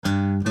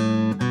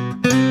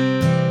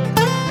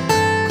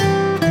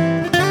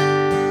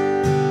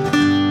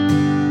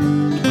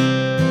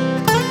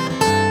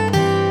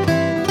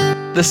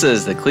This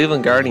is the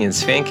Cleveland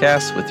Guardians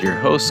Fancast with your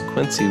host,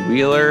 Quincy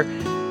Wheeler,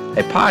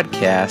 a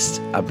podcast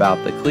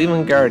about the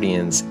Cleveland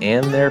Guardians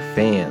and their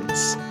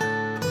fans.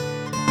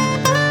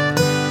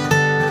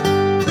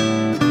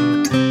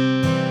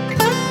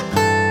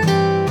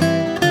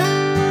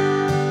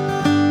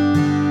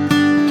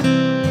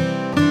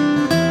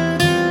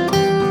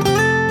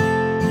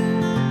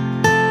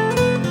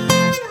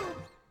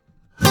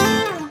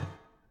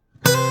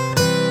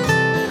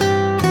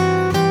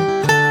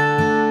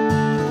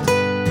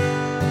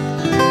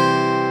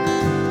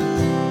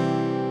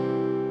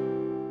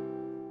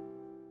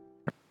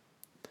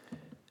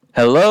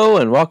 Hello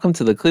and welcome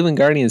to the Cleveland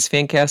Guardians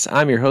Fancast.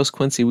 I'm your host,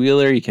 Quincy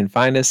Wheeler. You can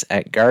find us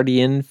at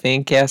Guardian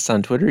Fancast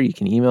on Twitter. You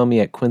can email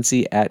me at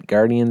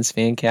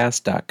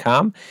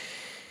quincy@guardiansfancast.com.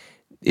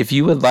 If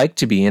you would like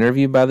to be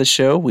interviewed by the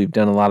show, we've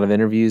done a lot of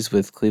interviews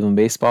with Cleveland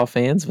baseball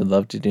fans. We'd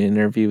love to do an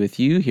interview with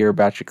you, hear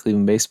about your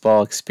Cleveland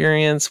baseball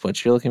experience,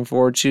 what you're looking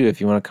forward to. If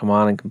you want to come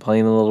on and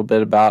complain a little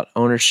bit about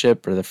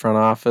ownership or the front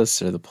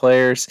office or the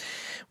players,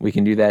 we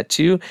can do that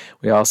too.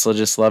 We also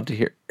just love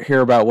to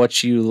hear about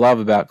what you love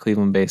about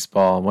Cleveland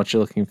baseball and what you're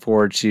looking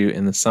forward to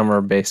in the summer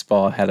of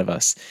baseball ahead of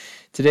us.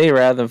 Today,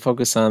 rather than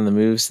focus on the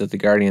moves that the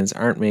Guardians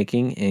aren't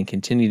making and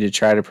continue to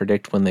try to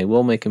predict when they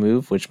will make a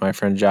move, which my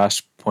friend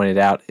Josh pointed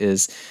out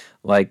is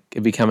like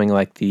becoming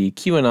like the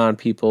QAnon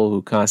people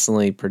who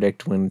constantly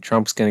predict when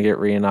Trump's going to get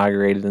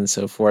reinaugurated and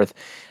so forth,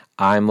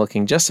 I'm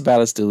looking just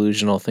about as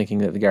delusional, thinking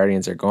that the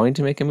Guardians are going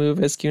to make a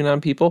move as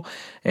QAnon people,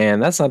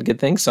 and that's not a good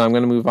thing, so I'm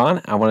going to move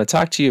on. I want to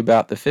talk to you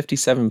about the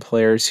 57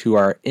 players who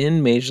are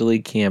in Major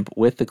League camp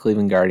with the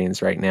Cleveland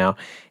Guardians right now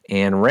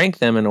and rank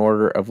them in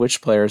order of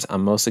which players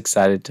I'm most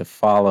excited to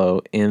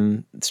follow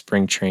in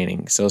spring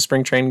training. So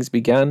spring training's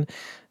begun.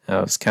 It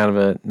was kind of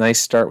a nice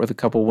start with a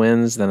couple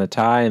wins, then a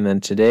tie, and then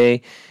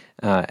today,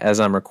 as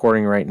I'm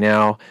recording right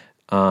now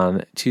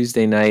on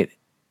Monday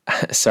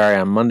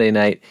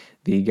night,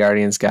 the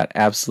Guardians got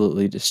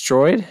absolutely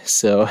destroyed.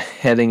 So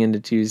heading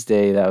into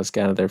Tuesday, that was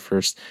kind of their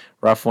first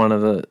rough one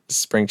of the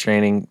spring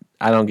training.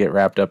 I don't get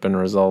wrapped up in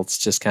results,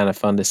 just kind of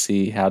fun to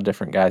see how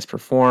different guys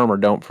perform or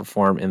don't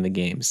perform in the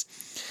games.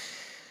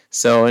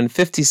 So in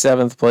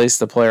 57th place,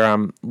 the player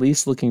I'm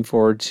least looking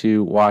forward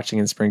to watching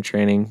in spring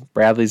training,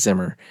 Bradley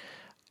Zimmer.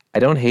 I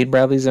don't hate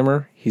Bradley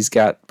Zimmer. He's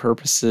got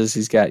purposes.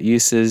 He's got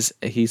uses.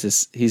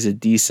 He's a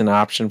decent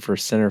option for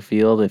center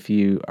field if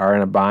you are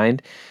in a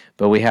bind.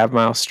 But we have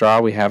Myles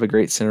Straw. We have a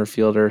great center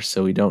fielder,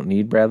 so we don't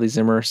need Bradley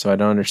Zimmer. So I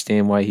don't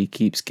understand why he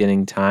keeps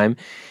getting time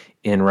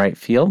in right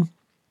field.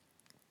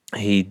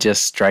 He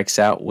just strikes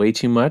out way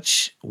too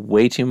much,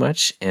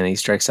 and he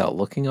strikes out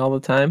looking all the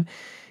time.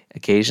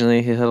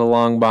 Occasionally he'll hit a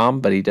long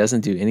bomb, but he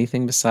doesn't do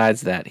anything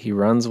besides that. He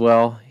runs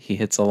well. He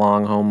hits a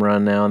long home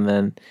run now and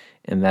then,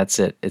 and that's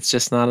it. It's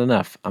just not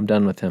enough. I'm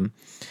done with him.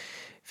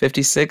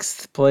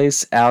 56th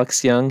place,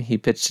 Alex Young. He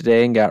pitched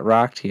today and got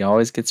rocked. He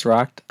always gets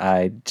rocked.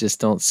 I just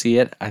don't see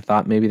it. I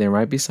thought maybe there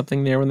might be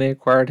something there when they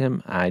acquired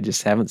him. I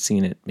just haven't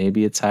seen it.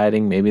 Maybe it's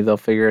hiding. Maybe they'll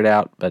figure it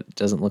out, but it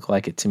doesn't look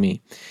like it to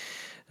me.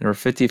 Number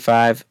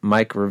 55,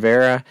 Mike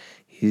Rivera.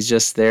 He's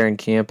just there in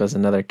camp as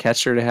another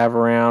catcher to have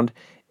around,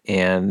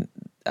 and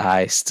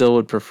I still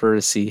would prefer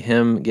to see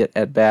him get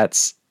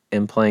at-bats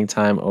and playing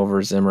time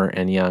over Zimmer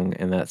and Young,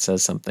 and that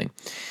says something.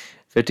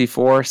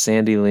 54,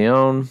 Sandy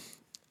Leon.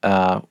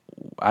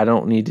 I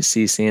don't need to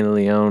see Sandy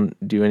Leon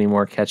do any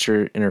more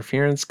catcher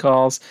interference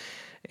calls,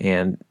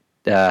 and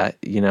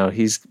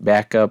he's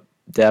backup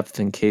depth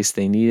in case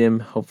they need him.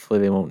 Hopefully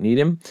they won't need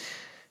him.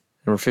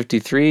 Number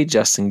 53,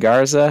 Justin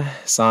Garza.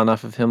 Saw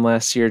enough of him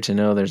last year to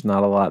know there's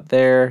not a lot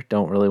there.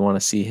 Don't really want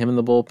to see him in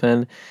the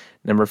bullpen.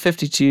 Number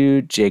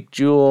 52, Jake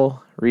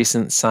Jewell.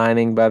 Recent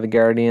signing by the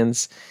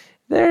Guardians.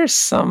 There's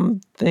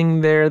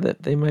something there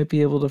that they might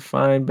be able to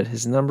find, but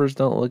his numbers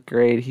don't look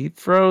great. He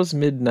throws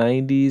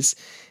mid-90s.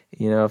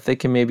 If they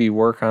can maybe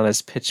work on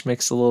his pitch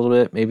mix a little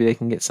bit, maybe they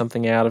can get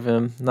something out of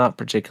him. Not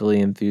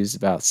particularly enthused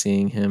about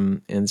seeing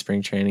him in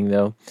spring training,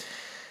 though.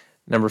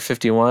 Number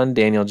 51,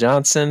 Daniel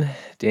Johnson.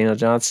 Daniel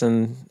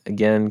Johnson,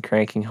 again,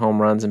 cranking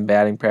home runs in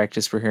batting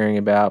practice we're hearing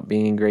about,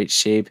 being in great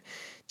shape.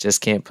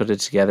 Just can't put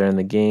it together in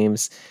the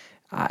games.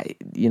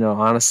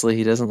 Honestly,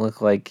 he doesn't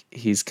look like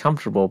he's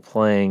comfortable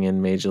playing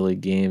in Major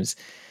League games.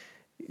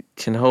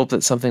 Can hope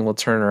that something will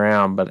turn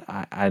around, but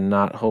I'm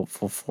not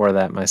hopeful for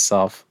that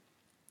myself.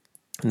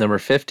 Number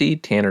 50,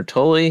 Tanner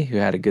Tolley, who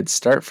had a good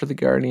start for the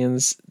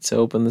Guardians to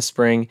open the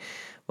spring.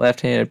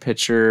 Left-handed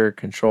pitcher,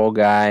 control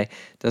guy,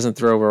 doesn't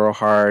throw real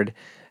hard.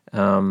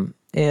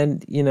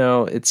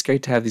 It's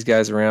great to have these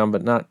guys around,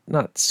 but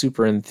not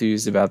super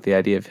enthused about the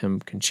idea of him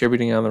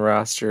contributing on the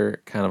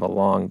roster. Kind of a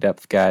long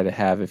depth guy to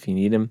have if you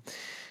need him.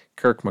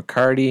 Kirk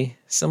McCarty,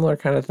 similar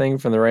kind of thing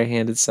from the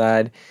right-handed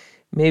side.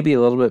 Maybe a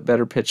little bit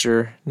better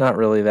pitcher. Not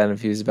really that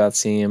enthused about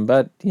seeing him,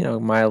 but,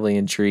 mildly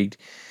intrigued.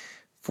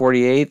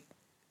 48,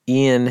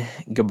 Ian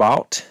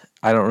Gabout.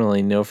 I don't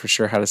really know for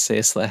sure how to say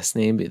his last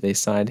name, but they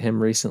signed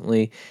him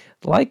recently.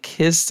 Like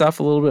his stuff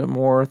a little bit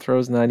more.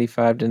 Throws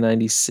 95 to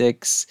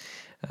 96.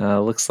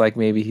 Looks like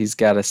maybe he's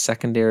got a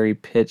secondary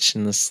pitch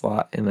in the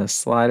slot in a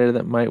slider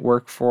that might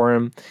work for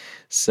him.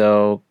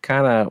 So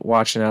kind of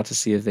watching out to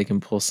see if they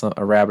can pull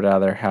a rabbit out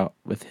of their hat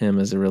with him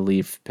as a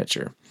relief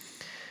pitcher.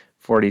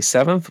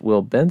 47th,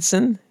 Will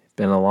Benson.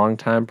 Been a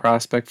long-time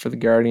prospect for the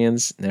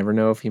Guardians. Never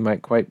know if he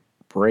might quite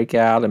break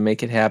out and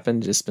make it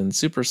happen. Just been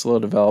super slow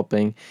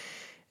developing.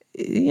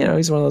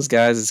 He's one of those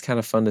guys. It's kind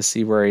of fun to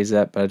see where he's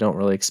at, but I don't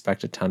really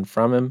expect a ton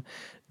from him.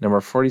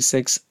 Number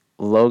 46,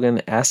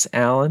 Logan S.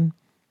 Allen.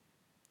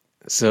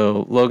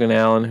 So Logan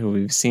Allen, who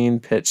we've seen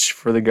pitch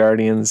for the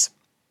Guardians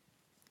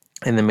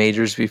in the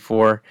majors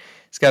before,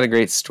 he's got a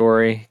great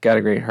story, got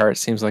a great heart,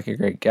 seems like a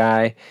great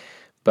guy,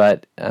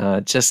 but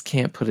just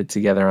can't put it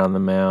together on the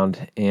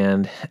mound.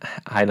 And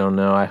I don't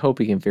know. I hope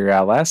he can figure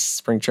out. Last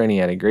spring training,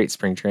 he had a great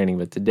spring training,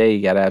 but today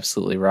he got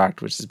absolutely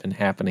rocked, which has been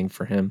happening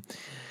for him.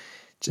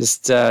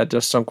 Just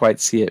don't quite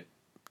see it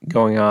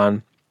going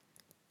on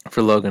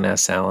for Logan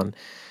S. Allen.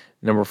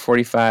 Number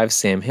 45,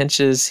 Sam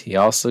Hinches. He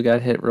also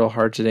got hit real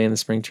hard today in the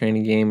spring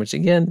training game, which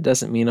again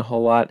doesn't mean a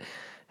whole lot.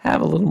 Have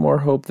a little more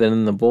hope that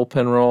in the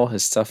bullpen role,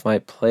 his stuff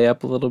might play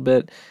up a little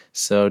bit.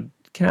 So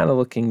kind of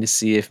looking to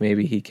see if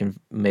maybe he can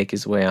make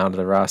his way onto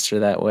the roster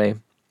that way.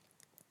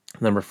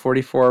 Number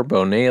 44,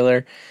 Bo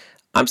Naylor.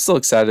 I'm still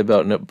excited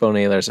about Bo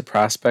Naylor as a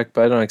prospect,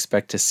 but I don't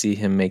expect to see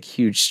him make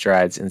huge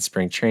strides in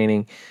spring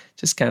training.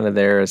 Just kind of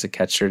there as a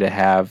catcher to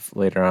have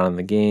later on in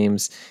the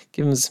games.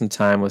 Give him some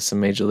time with some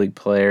major league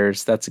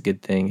players. That's a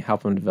good thing.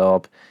 Help him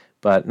develop,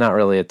 but not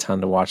really a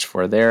ton to watch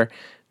for there.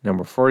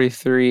 Number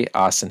 43,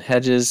 Austin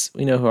Hedges.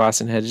 We know who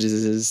Austin Hedges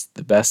is,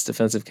 the best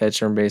defensive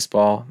catcher in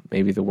baseball,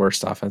 maybe the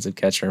worst offensive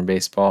catcher in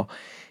baseball,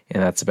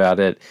 and that's about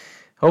it.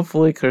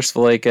 Hopefully, Chris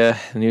Valaika,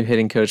 the new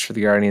hitting coach for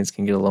the Guardians,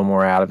 can get a little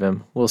more out of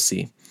him. We'll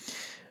see.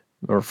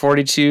 Number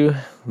 42,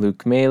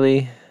 Luke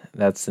Maile.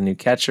 That's the new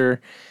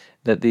catcher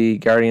that the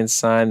Guardians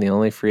signed, the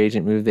only free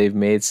agent move they've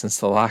made since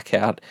the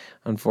lockout,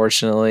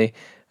 unfortunately.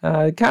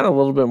 Kind of a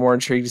little bit more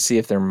intrigued to see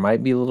if there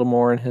might be a little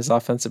more in his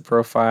offensive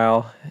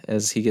profile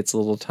as he gets a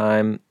little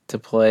time to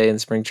play in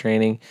spring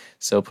training.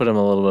 So put him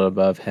a little bit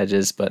above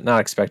Hedges, but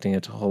not expecting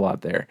it a whole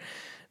lot there.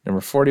 Number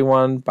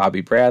 41,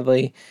 Bobby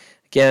Bradley.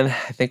 Again,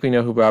 I think we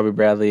know who Bobby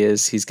Bradley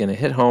is. He's going to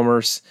hit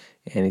homers,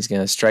 and he's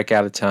going to strike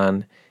out a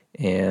ton,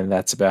 and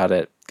that's about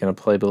it. Going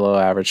to play below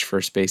average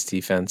first base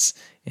defense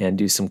and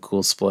do some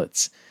cool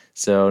splits.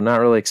 So not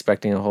really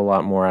expecting a whole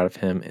lot more out of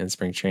him in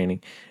spring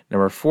training.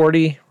 Number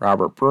 40,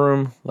 Robert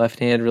Broom,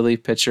 left-hand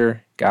relief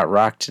pitcher, got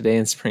rocked today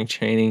in spring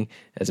training,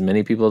 as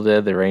many people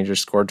did. The Rangers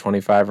scored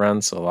 25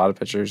 runs, so a lot of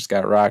pitchers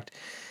got rocked.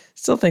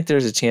 Still think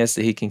there's a chance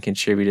that he can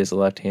contribute as a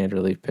left-hand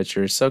relief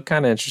pitcher, so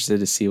kind of interested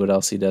to see what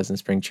else he does in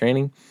spring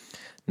training.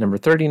 Number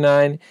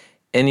 39,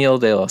 Enyel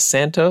De Los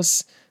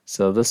Santos.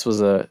 So this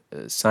was a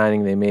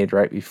signing they made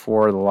right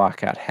before the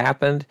lockout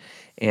happened,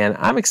 and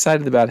I'm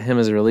excited about him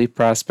as a relief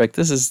prospect.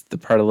 This is the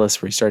part of the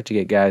list where you start to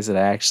get guys that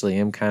I actually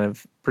am kind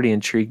of pretty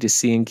intrigued to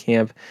see in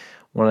camp.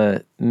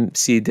 Want to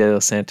see De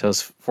Los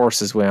Santos force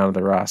his way onto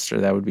the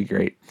roster. That would be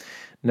great.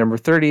 Number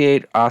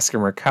 38, Oscar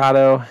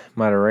Mercado.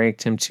 Might have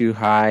ranked him too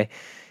high.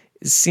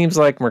 It seems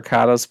like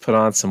Mercado's put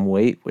on some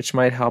weight, which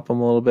might help him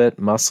a little bit,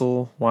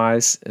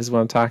 muscle-wise is what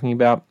I'm talking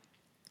about.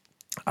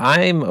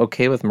 I'm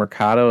okay with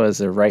Mercado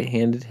as a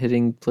right-handed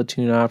hitting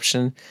platoon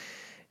option.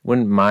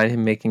 Wouldn't mind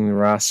him making the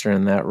roster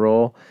in that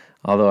role,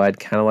 although I'd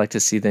kind of like to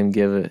see them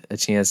give a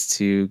chance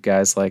to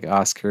guys like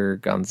Oscar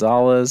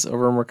Gonzalez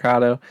over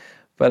Mercado,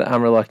 but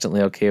I'm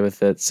reluctantly okay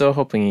with it, so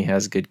hoping he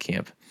has a good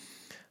camp.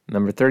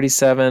 Number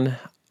 37,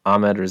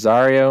 Ahmed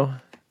Rosario.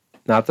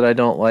 Not that I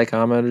don't like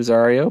Ahmed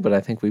Rosario, but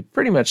I think we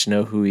pretty much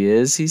know who he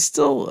is. He's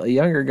still a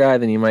younger guy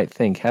than you might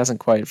think, hasn't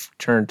quite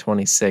turned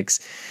 26.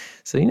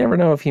 So you never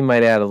know if he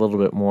might add a little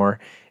bit more.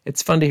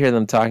 It's fun to hear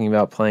them talking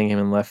about playing him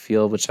in left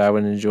field, which I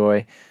would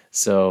enjoy.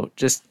 So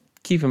just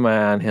keeping my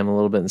eye on him a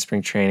little bit in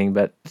spring training,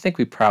 but I think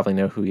we probably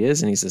know who he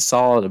is, and he's a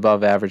solid,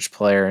 above-average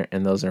player,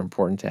 and those are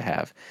important to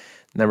have.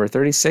 Number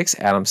 36,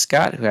 Adam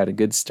Scott, who had a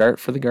good start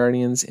for the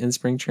Guardians in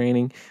spring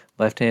training.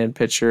 Left-handed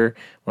pitcher,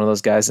 one of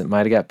those guys that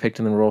might have got picked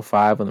in the Rule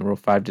 5 when the Rule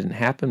 5 didn't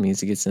happen. Means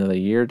he gets another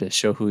year to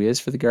show who he is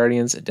for the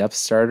Guardians. A depth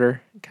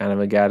starter, kind of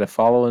a guy to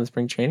follow in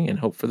spring training and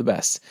hope for the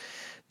best.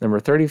 Number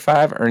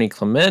 35, Ernie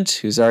Clement,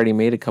 who's already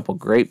made a couple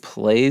great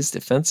plays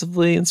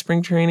defensively in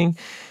spring training.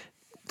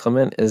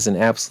 Clement is an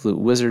absolute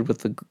wizard with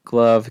the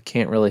glove.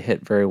 Can't really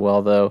hit very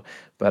well, though,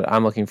 but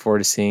I'm looking forward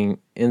to seeing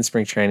in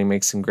spring training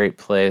make some great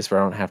plays where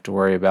I don't have to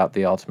worry about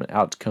the ultimate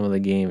outcome of the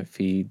game if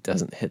he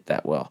doesn't hit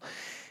that well.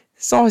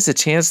 There's always a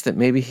chance that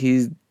maybe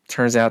he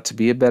turns out to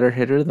be a better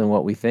hitter than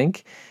what we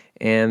think,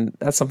 and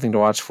that's something to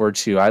watch for,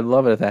 too. I'd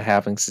love it if that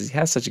happens because he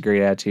has such a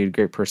great attitude,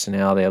 great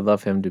personality. I'd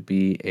love him to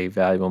be a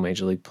valuable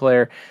major league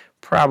player,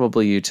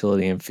 probably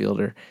utility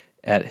infielder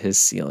at his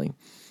ceiling.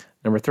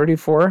 Number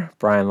 34,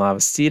 Brian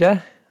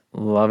Lavastida.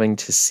 Loving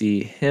to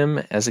see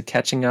him as a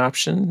catching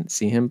option,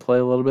 see him play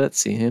a little bit,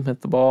 see him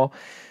hit the ball,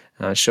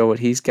 show what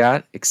he's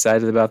got.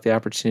 Excited about the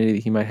opportunity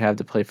that he might have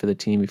to play for the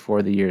team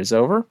before the year is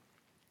over.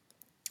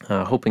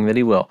 Hoping that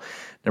he will.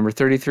 Number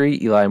 33,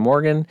 Eli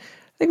Morgan.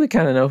 think we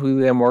kind of know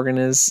who Liam Morgan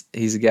is.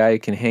 He's a guy who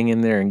can hang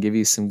in there and give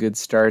you some good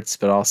starts,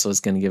 but also is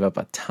going to give up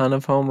a ton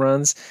of home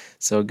runs.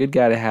 So a good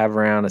guy to have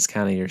around is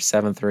kind of your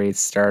 7th or 8th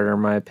starter, in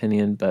my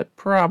opinion, but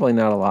probably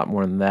not a lot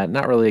more than that.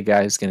 Not really a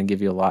guy who's going to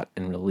give you a lot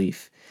in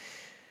relief.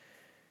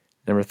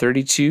 Number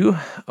 32,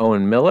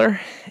 Owen Miller.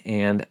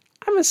 And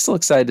I'm still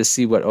excited to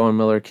see what Owen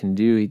Miller can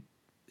do. He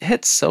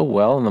hits so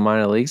well in the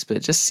minor leagues, but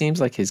it just seems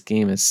like his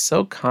game is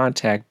so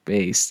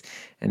contact-based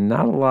and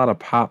not a lot of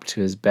pop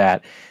to his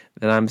bat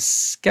that I'm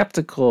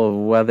skeptical of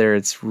whether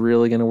it's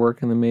really going to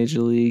work in the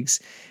major leagues.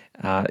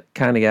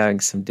 Kind of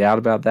having some doubt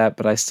about that,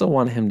 but I still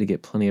want him to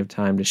get plenty of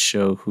time to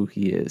show who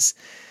he is.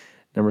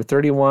 Number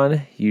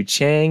 31, Yu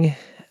Chang.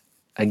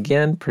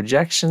 Again,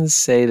 projections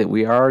say that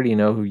we already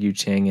know who Yu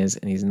Chang is,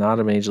 and he's not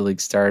a major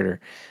league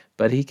starter.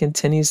 But he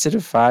continues to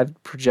defy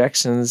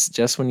projections.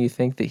 Just when you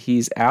think that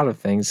he's out of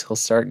things, he'll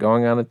start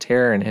going on a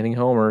tear and hitting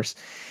homers.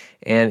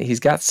 And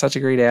he's got such a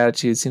great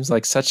attitude. Seems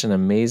like such an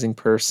amazing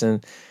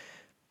person.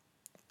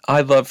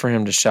 I'd love for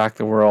him to shock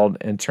the world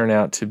and turn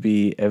out to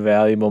be a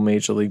valuable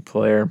major league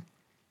player.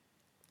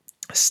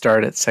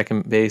 Start at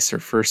second base or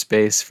first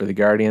base for the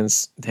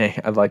Guardians. Dang,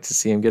 I'd like to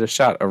see him get a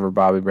shot over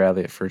Bobby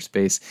Bradley at first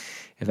base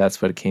if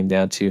that's what it came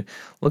down to.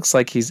 Looks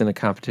like he's in a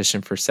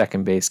competition for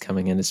second base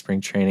coming into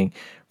spring training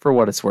for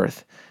what it's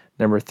worth.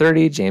 Number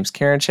 30, James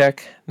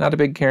Karinchak. Not a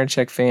big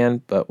Karinchak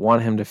fan, but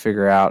want him to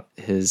figure out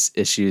his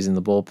issues in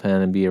the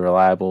bullpen and be a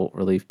reliable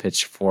relief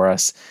pitcher for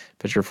us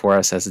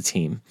as a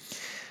team.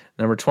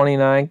 Number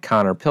 29,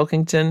 Connor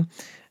Pilkington.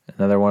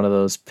 Another one of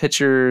those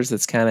pitchers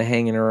that's kind of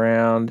hanging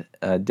around,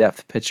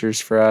 depth pitchers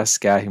for us,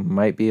 guy who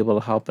might be able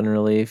to help in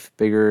relief,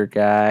 bigger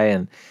guy,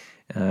 and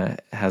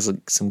has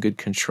some good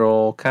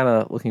control. Kind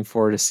of looking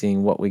forward to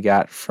seeing what we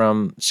got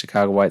from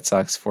Chicago White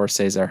Sox for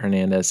Cesar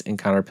Hernandez and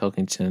Connor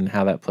Pilkington and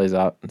how that plays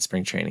out in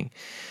spring training.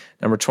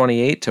 Number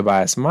 28,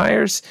 Tobias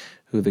Myers,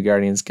 who the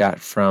Guardians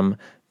got from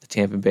the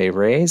Tampa Bay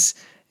Rays.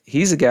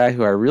 He's a guy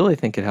who I really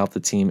think could help the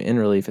team in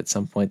relief at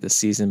some point this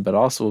season, but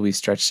also will be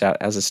stretched out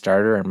as a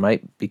starter and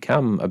might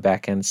become a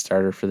back-end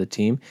starter for the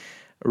team.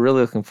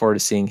 Really looking forward to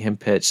seeing him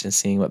pitch and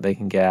seeing what they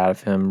can get out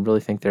of him. Really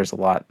think there's a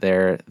lot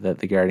there that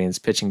the Guardians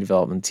pitching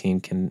development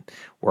team can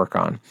work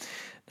on.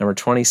 Number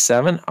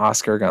 27,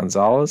 Oscar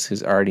Gonzalez,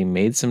 who's already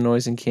made some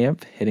noise in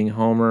camp, hitting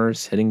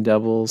homers, hitting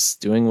doubles,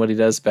 doing what he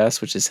does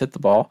best, which is hit the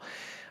ball.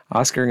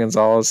 Oscar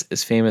Gonzalez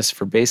is famous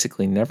for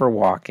basically never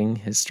walking.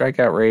 His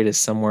strikeout rate is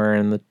somewhere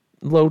in the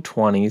low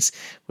 20s,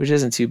 which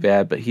isn't too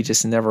bad, but he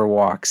just never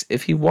walks.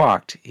 If he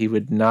walked, he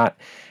would not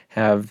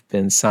have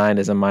been signed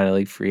as a minor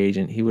league free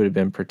agent. He would have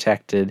been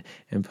protected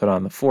and put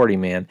on the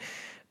 40-man.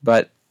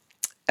 But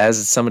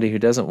as somebody who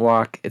doesn't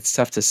walk, it's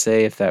tough to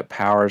say if that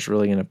power is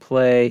really going to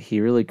play. He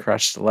really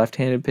crushed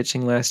left-handed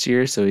pitching last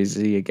year, so he's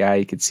a guy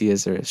you could see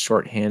as a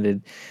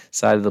short-handed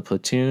side of the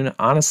platoon.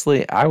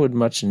 Honestly, I would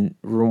much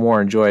more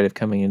enjoy it if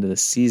coming into the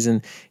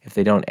season, if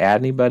they don't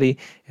add anybody,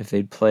 if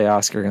they'd play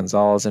Oscar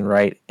Gonzalez in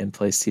right and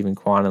play Stephen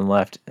Kwan in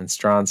left and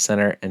Strawn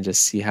center and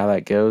just see how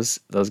that goes.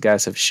 Those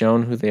guys have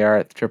shown who they are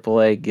at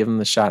AAA. Give them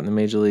the shot in the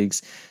major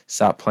leagues.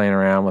 Stop playing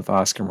around with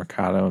Oscar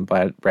Mercado and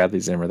Bradley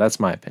Zimmer. That's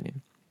my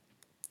opinion.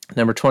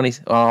 Number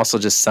 20, I'll also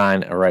just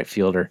sign a right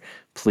fielder,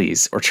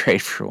 please, or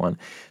trade for one.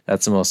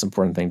 That's the most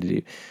important thing to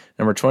do.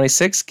 Number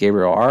 26,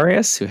 Gabriel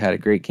Arias, who had a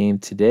great game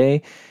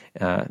today,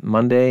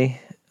 Monday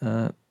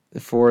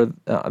for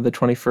the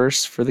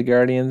 21st for the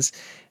Guardians.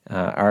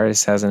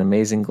 Arias has an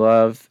amazing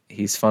glove.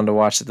 He's fun to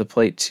watch at the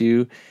plate,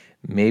 too.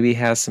 Maybe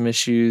has some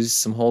issues,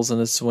 some holes in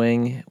his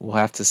swing. We'll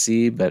have to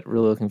see, but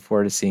really looking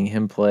forward to seeing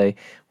him play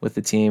with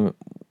the team.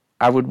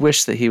 I would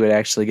wish that he would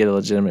actually get a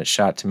legitimate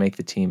shot to make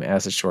the team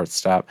as a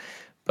shortstop.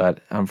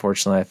 But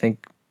unfortunately, I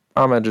think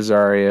Amed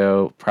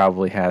Rosario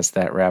probably has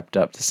that wrapped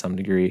up to some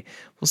degree.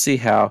 We'll see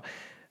how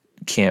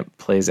camp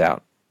plays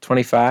out.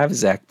 25,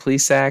 Zach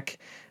Plesac.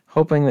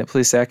 Hoping that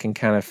Plesac can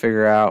kind of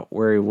figure out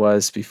where he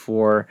was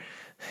before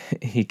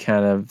he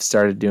kind of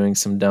started doing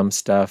some dumb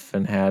stuff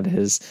and had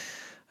his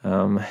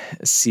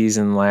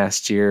season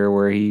last year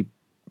where he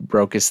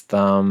broke his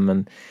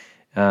thumb,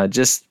 and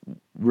just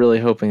really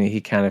hoping that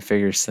he kind of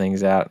figures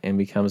things out and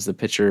becomes the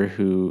pitcher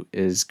who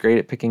is great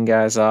at picking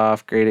guys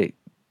off, great at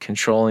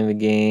controlling the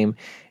game,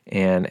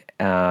 and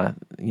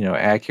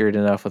accurate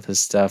enough with his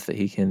stuff that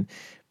he can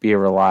be a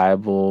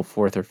reliable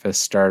 4th or 5th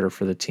starter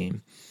for the team.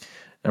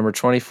 Number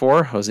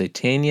 24, Jose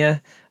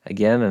Tena.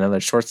 Again, another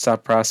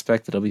shortstop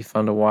prospect that'll be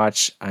fun to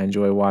watch. I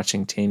enjoy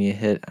watching Tena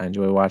hit. I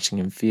enjoy watching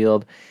him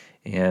field,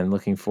 and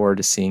looking forward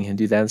to seeing him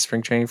do that in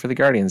spring training for the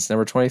Guardians.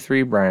 Number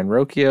 23, Brian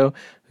Rocchio,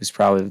 who's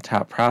probably the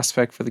top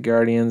prospect for the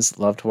Guardians.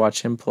 Love to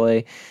watch him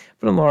play.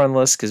 Put him lower on the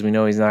list because we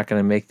know he's not going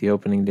to make the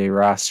opening day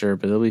roster,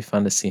 but it'll be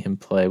fun to see him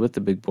play with the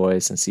big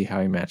boys and see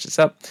how he matches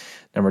up.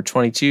 Number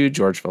 22,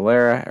 George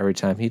Valera. Every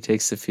time he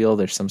takes the field,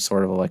 there's some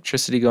sort of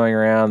electricity going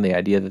around. The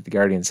idea that the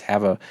Guardians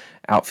have a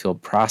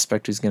outfield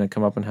prospect who's going to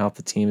come up and help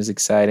the team is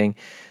exciting.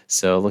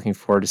 So looking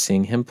forward to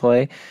seeing him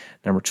play.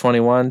 Number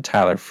 21,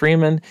 Tyler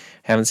Freeman.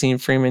 Haven't seen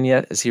Freeman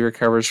yet as he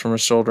recovers from a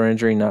shoulder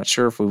injury. Not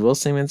sure if we will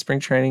see him in spring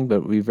training, but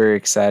it will be very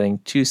exciting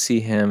to see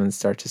him and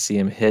start to see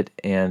him hit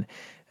and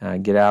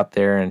get out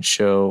there and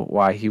show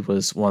why he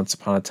was once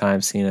upon a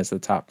time seen as the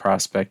top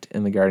prospect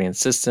in the Guardian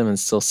system and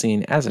still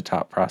seen as a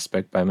top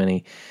prospect by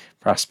many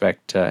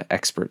prospect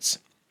experts.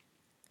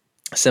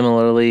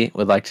 Similarly,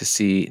 would like to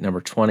see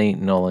number 20,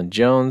 Nolan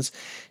Jones,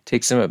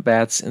 take some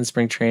at-bats in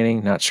spring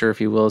training. Not sure if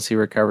he will as he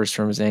recovers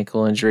from his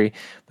ankle injury,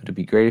 but it'd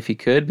be great if he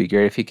could. Be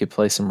great if he could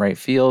play some right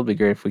field. Be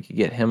great if we could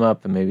get him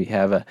up and maybe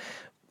have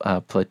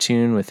a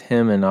platoon with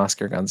him and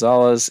Oscar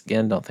Gonzalez.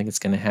 Again, don't think it's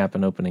going to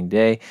happen opening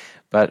day,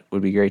 but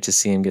would be great to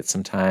see him get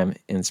some time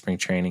in spring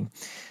training.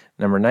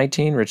 Number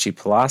 19, Richie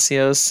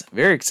Palacios.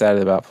 Very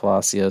excited about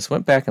Palacios.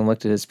 Went back and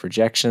looked at his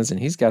projections, and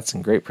he's got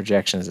some great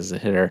projections as a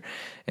hitter.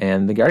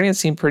 And the Guardians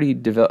seem pretty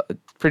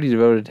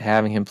devoted to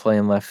having him play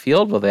in left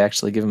field. Will they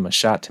actually give him a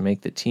shot to make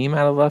the team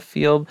out of left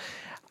field?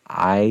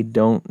 I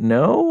don't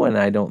know, and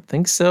I don't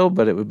think so,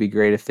 but it would be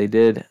great if they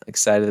did.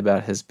 Excited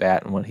about his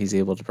bat and what he's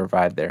able to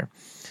provide there.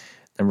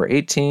 Number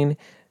 18,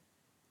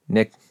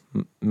 Nick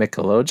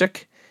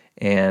Mikhailovic.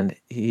 And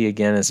he,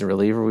 again, is a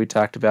reliever we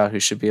talked about who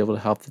should be able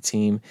to help the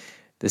team.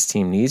 This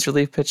team needs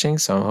relief pitching,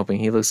 so I'm hoping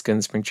he looks good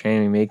in spring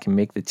training. Maybe can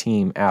make the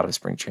team out of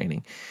spring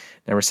training.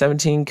 Number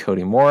 17,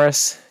 Cody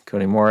Morris.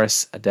 Cody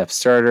Morris, a depth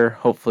starter.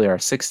 Hopefully our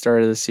sixth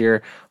starter this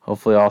year.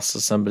 Hopefully also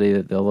somebody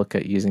that they'll look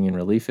at using in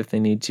relief if they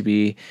need to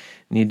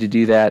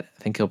do that.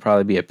 I think he'll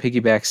probably be a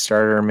piggyback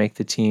starter and make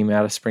the team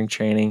out of spring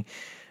training.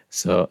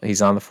 So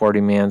he's on the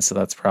 40-man, so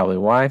that's probably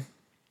why.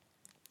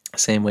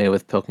 Same way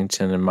with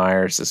Pilkington and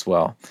Myers as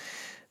well.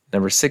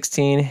 Number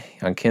 16,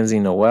 Kinsey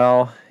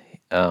Noel.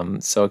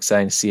 So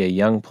exciting to see a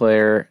young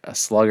player, a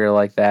slugger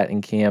like that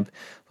in camp.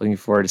 Looking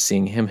forward to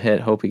seeing him hit.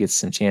 Hope he gets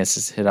some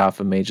chances to hit off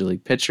of major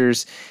league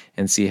pitchers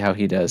and see how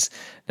he does.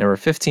 Number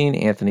 15,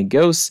 Anthony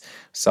Gose.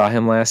 Saw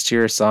him last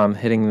year. Saw him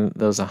hitting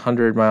those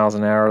 100 miles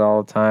an hour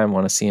all the time.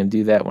 Want to see him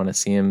do that. Want to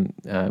see him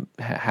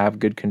have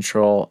good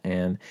control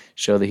and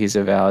show that he's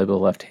a valuable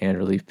left-hand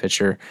relief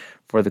pitcher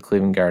for the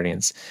Cleveland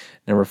Guardians.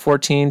 Number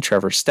 14,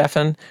 Trevor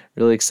Stephan.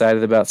 Really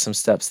excited about some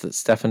steps that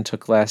Stephan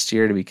took last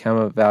year to become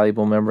a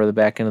valuable member of the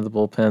back end of the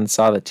bullpen.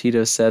 Saw that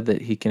Tito said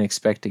that he can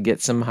expect to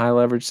get some high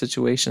leverage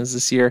situations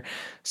this year.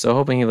 So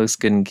hoping he looks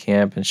good in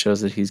camp and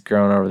shows that he's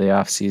grown over the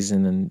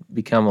offseason and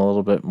become a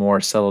little bit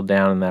more settled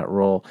down in that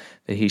role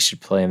that he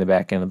should play in the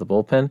back end of the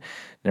bullpen.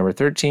 Number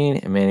 13,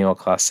 Emmanuel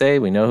Clase.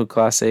 We know who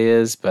Clase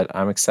is, but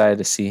I'm excited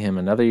to see him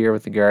another year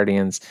with the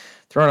Guardians,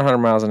 throwing 100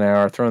 miles an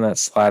hour, throwing that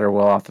slider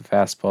well off the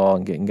fastball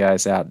and getting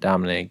guys out,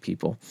 dominating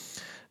people.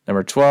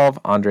 Number 12,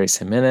 Andres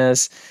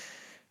Gimenez.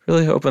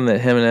 Really hoping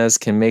that Gimenez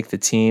can make the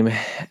team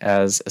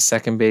as a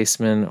second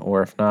baseman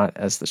or if not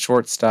as the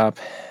shortstop.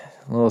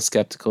 A little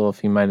skeptical if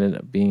he might end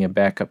up being a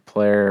backup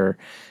player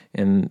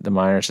in the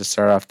minors to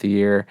start off the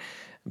year,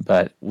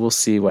 but we'll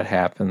see what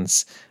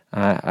happens.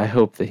 I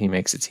hope that he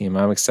makes a team.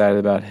 I'm excited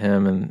about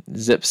him, and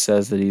Zip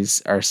says that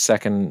he's our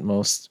second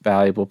most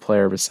valuable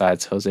player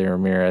besides Jose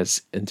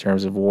Ramirez in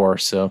terms of WAR,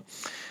 so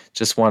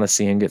just want to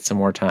see him get some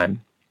more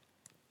time.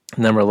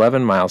 Number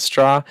 11, Myles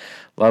Straw.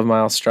 Love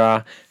Myles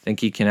Straw.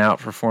 Think he can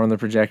outperform the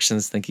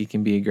projections. Think he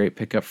can be a great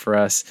pickup for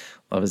us.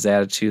 Love his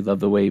attitude. Love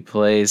the way he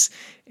plays.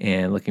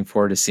 And looking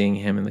forward to seeing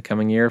him in the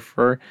coming year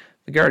for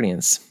the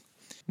Guardians.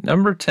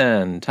 Number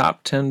 10,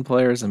 top 10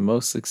 players I'm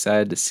most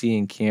excited to see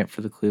in camp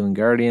for the Cleveland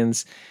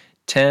Guardians.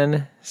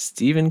 10,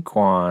 Steven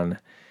Kwan.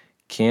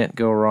 Can't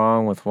go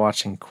wrong with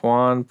watching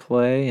Kwan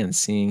play and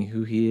seeing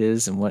who he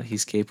is and what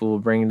he's capable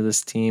of bringing to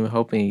this team.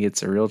 Hoping he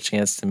gets a real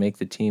chance to make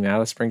the team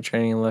out of spring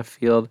training in left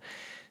field.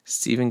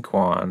 Steven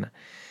Kwan.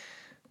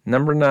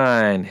 Number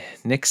 9,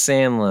 Nick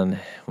Sandlin.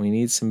 We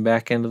need some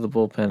back end of the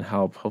bullpen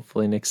help.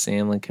 Hopefully Nick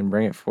Sandlin can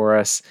bring it for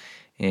us,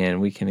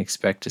 and we can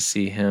expect to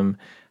see him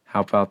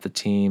help out the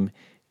team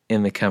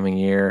in the coming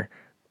year.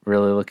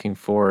 Really looking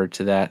forward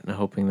to that and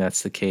hoping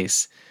that's the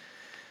case.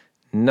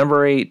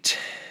 Number 8,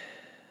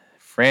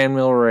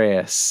 Franmil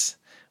Reyes.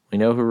 We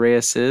know who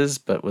Reyes is,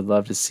 but would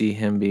love to see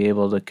him be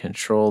able to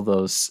control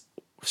those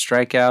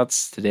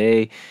strikeouts.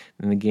 Today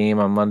in the game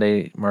on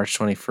Monday, March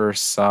 21st,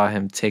 saw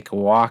him take a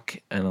walk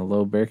and a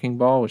low breaking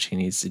ball, which he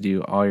needs to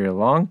do all year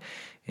long.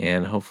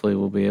 And hopefully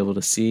we'll be able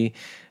to see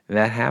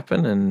that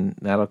happen, and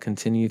that'll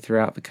continue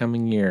throughout the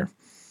coming year.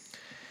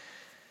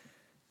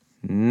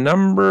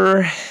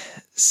 Number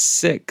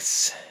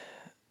 7,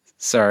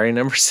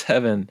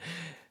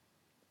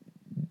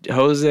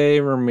 Jose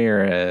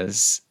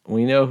Ramirez.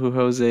 We know who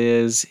Jose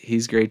is.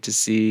 He's great to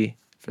see.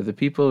 For the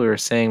people who are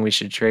saying we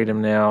should trade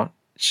him now,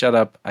 shut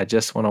up. I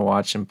just want to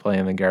watch him play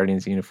in the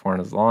Guardians uniform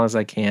as long as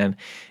I can.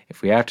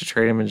 If we have to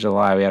trade him in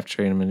July, we have to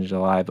trade him in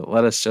July, but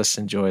let us just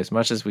enjoy as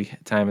much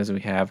time as we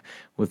have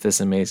with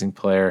this amazing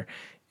player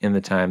in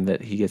the time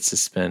that he gets to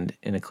spend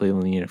in a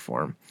Cleveland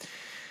uniform.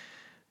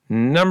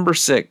 Number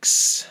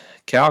 6,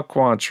 Cal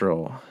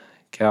Quantrill.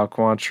 Cal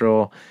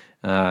Quantrill,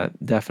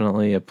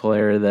 definitely a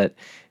player that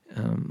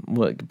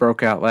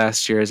broke out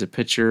last year as a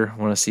pitcher.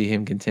 Want to see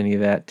him continue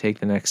that,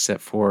 take the next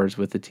step forwards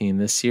with the team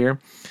this year.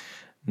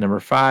 Number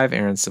 5,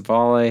 Aaron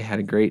Civale had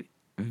a great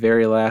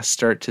very last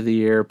start to the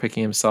year,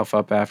 picking himself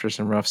up after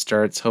some rough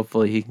starts.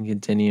 Hopefully he can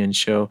continue and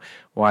show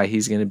why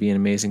he's going to be an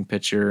amazing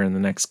pitcher and the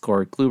next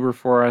Corey Kluber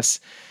for us.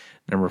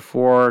 Number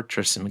 4,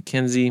 Tristan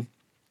McKenzie.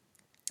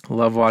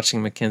 Love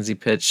watching McKenzie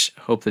pitch.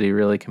 Hope that he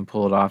really can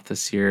pull it off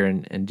this year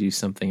and do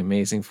something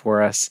amazing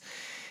for us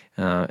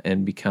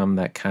and become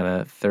that kind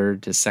of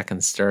third to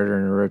second starter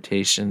in a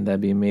rotation.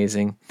 That'd be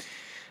amazing.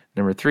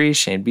 Number 3,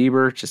 Shane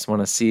Bieber. Just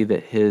want to see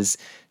that his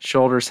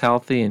shoulder's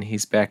healthy and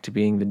he's back to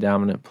being the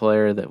dominant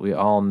player that we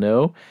all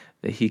know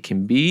that he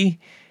can be.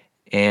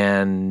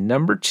 And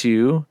number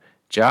 2,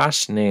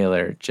 Josh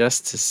Naylor.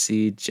 Just to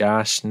see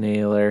Josh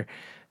Naylor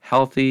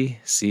healthy,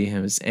 see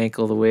his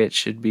ankle the way it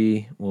should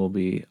be, will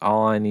be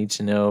all I need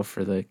to know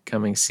for the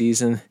coming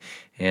season.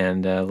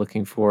 And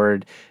looking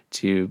forward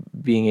to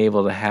being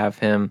able to have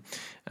him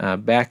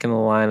back in the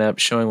lineup,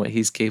 showing what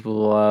he's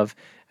capable of.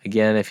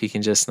 Again, if he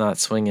can just not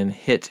swing and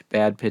hit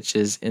bad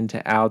pitches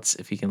into outs,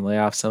 if he can lay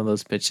off some of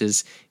those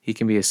pitches, he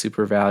can be a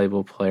super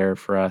valuable player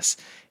for us,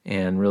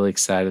 and really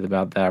excited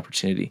about that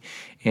opportunity.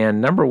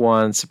 And number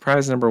 1,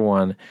 surprise number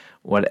 1,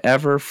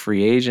 whatever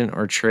free agent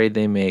or trade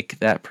they make,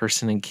 that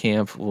person in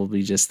camp will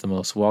be just the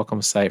most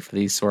welcome sight for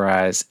these sore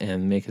eyes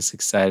and make us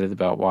excited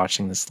about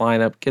watching this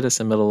lineup. Get us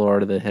a middle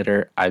order to the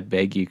hitter. I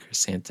beg you,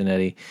 Chris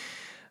Antonetti.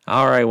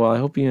 All right, well, I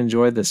hope you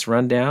enjoyed this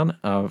rundown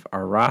of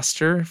our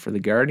roster for the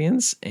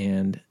Guardians,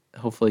 and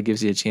hopefully it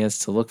gives you a chance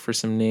to look for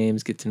some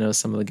names, get to know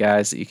some of the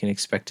guys that you can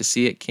expect to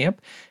see at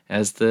camp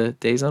as the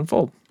days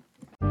unfold.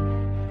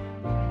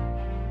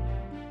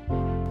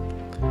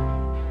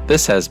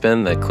 This has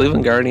been the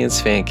Cleveland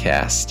Guardians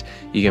Fancast.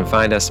 You can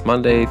find us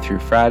Monday through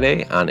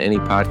Friday on any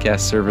podcast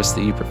service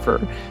that you prefer.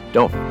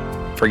 Don't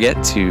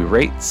forget to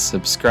rate,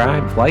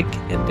 subscribe, like,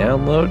 and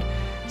download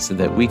so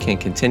that we can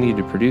continue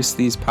to produce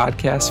these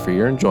podcasts for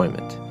your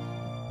enjoyment.